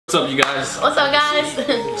What's up, you guys? What's up, guys?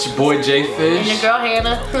 It's your boy J Fish. And your girl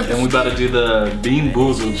Hannah. And we about to do the Bean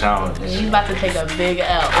Boozled challenge. You about to take a big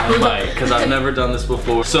L. I might, because I've never done this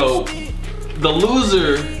before. So, the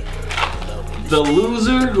loser,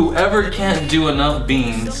 whoever can't do enough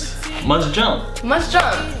beans, must jump. Must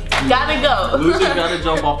jump. Gotta go. Loser gotta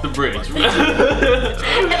jump off the bridge. And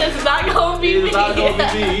it's not gonna be me. It's not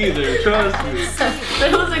gonna be me either, trust me.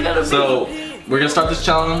 Who's it gonna be? So, we're gonna start this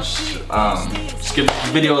challenge. Just give the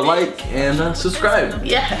video a like and subscribe.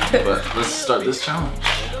 Yeah. But let's start this challenge.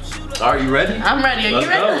 Are you ready? I'm ready. Are you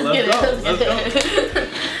ready? Let's get it.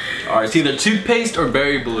 Alright, it's either toothpaste or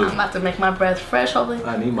berry blue. I'm about to make my breath fresh, hopefully.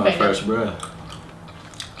 I need my fresh breath.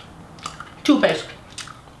 Toothpaste.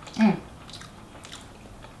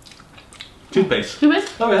 Toothpaste.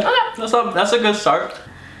 Toothpaste? Okay. That's a good start.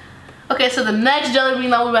 Okay, so the next jelly bean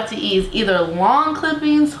that we're about to eat is either long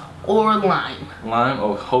clippings or lime. Lime?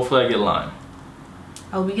 Oh, hopefully I get lime.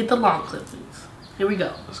 Oh, we get the long clippings. Here we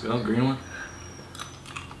go. Let's go, green one.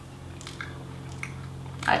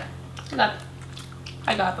 I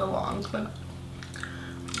got the long clip.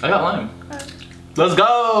 I got lime. Let's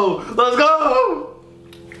go! Let's go!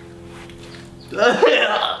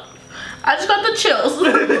 I just got the chills.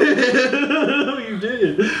 You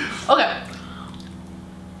did. Okay.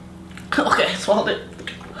 Okay, swallowed it.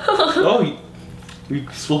 Oh, you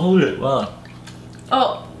swallowed it. Wow.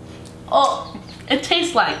 Oh, it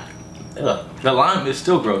tastes like. Ugh. The lime is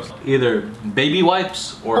still gross. Either baby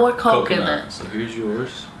wipes or coconut. So here's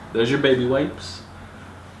yours. There's your baby wipes.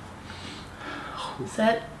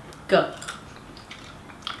 Set, go.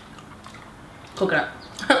 Coconut.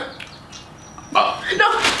 Oh, no!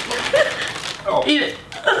 Oh. Eat it.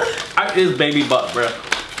 It's baby butt, bro.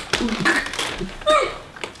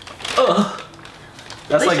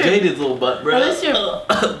 That's like Jaded's little butt, bro.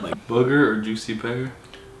 Like booger or juicy pear.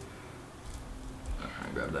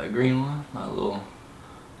 Alright, grab that green one. My little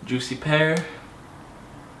juicy pear.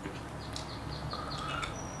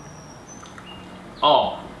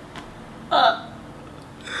 Oh.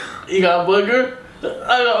 You got a booger?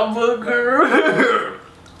 I got a booger.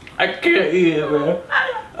 I can't eat it, man.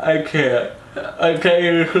 I can't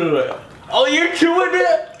even do it. Oh, you're chewing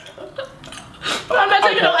it? I'm not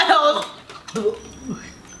taking no L's.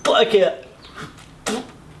 I can't.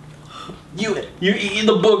 You eating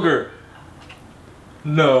the booger?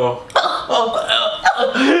 No.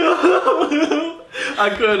 I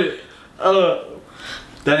couldn't.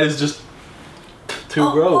 That is just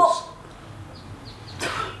too gross.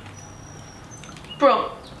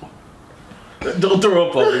 Bro. Don't throw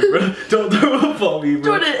up on me, bro. Don't throw up on me,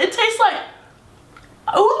 bro. Jordan, it tastes like.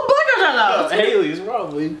 Whose boogers are those? Haley's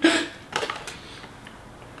probably.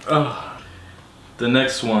 The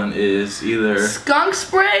next one is either skunk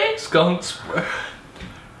spray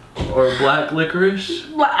or black licorice.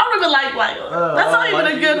 I don't even like black. That's not even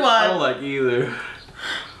a good one. I don't like either.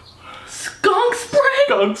 Skunk spray?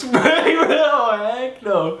 Skunk spray? No, heck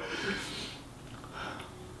no.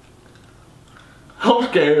 I'm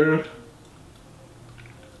scared.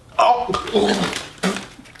 Oh.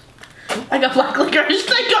 I got black licorice.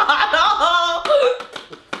 Thank God.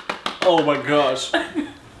 Oh my gosh.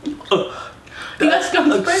 You got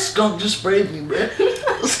skunk spray? Skunk just sprayed me, bro.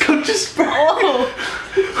 Skunk just sprayed me.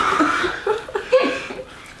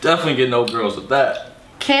 Definitely get no girls with that.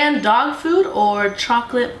 Canned dog food or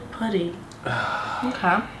chocolate pudding?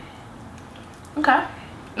 Okay. Okay.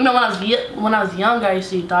 You know, when I was younger, I used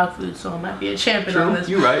to eat dog food, so I might be a champion on this.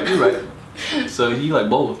 You're right. You're right. So you like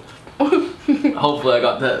both. Hopefully, I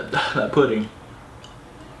got that pudding.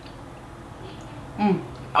 Oh,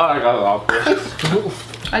 I got it all.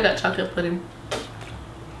 I got chocolate pudding.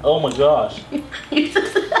 Oh my gosh.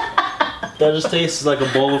 That just tastes like a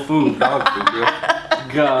bowl of food. Dog food, bro.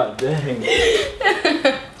 God dang.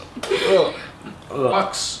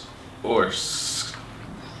 Box or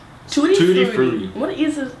Tutti Frutti. What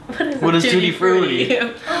is it? What is Tutti Frutti?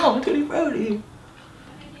 Oh, Tutti Frutti.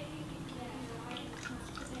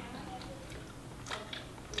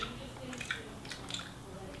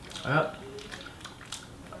 I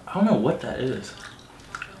don't know what that is.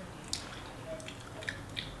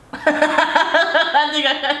 I think I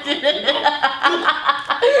did it.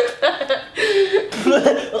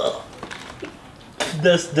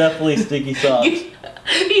 That's definitely sticky sauce.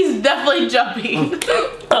 He's definitely jumping.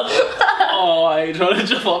 Oh, I ain't trying to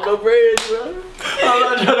jump off no bridge, bro. I'm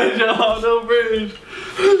not trying to jump off no bridge.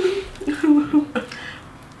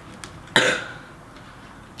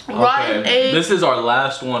 Rotten egg. This is our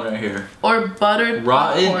last one right here. Or buttered popcorn.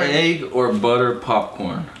 Rotten egg or buttered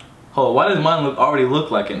popcorn. Hold on, why does mine already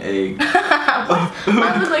look like an egg?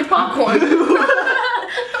 Mine looks like popcorn.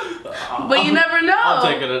 But you never know. I'm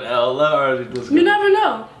taking an L. Let her just go. You never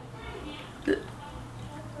know.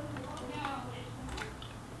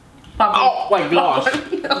 Oh my gosh.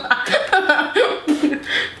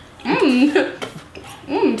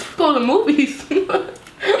 Go to the movies.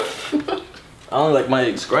 I don't like my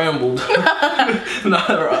eggs scrambled. Not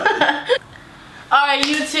right. Alright,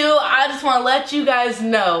 you two, I just want to let you guys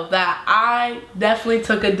know that I definitely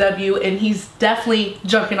took a W and he's definitely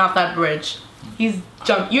jumping off that bridge.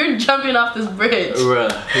 You're jumping off this bridge. Bruh,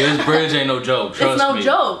 this bridge ain't no joke. Trust me. It's no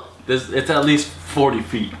joke. It's at least 40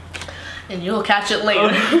 feet. And you'll catch it later.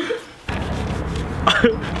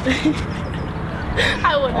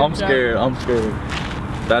 I'm scared. I'm scared.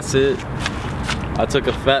 That's it. I took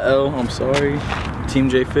a fat L. I'm sorry. Team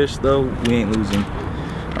J Fish though, we ain't losing.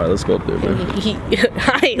 All right, let's go up there, bro.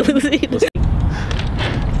 I ain't losing.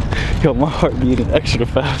 Yo, my heart beating extra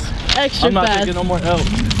fast. Extra fast. I'm not taking no more L.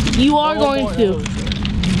 You are going to. L.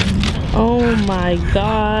 Oh my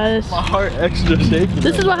gosh. My heart extra shaking.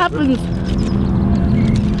 This is what happens.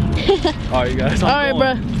 All right, you guys. All right,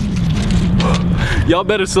 bro. Y'all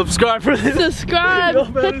better subscribe for this. Subscribe.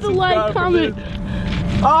 Hit the like, comment.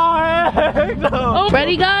 Oh, heck no. Oh,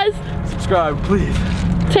 ready, guys? Subscribe, please.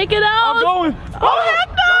 Take it out. I'm going. Oh, heck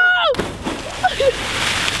no.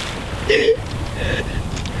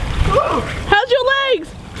 How's your legs?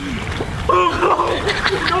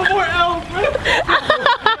 No more L's, man.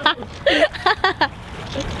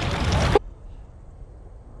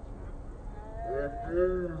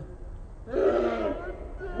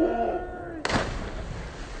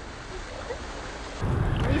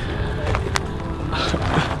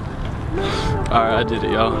 Alright, I did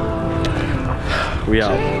it, y'all. We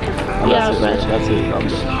out. Yeah, That's it. I'm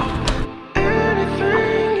done.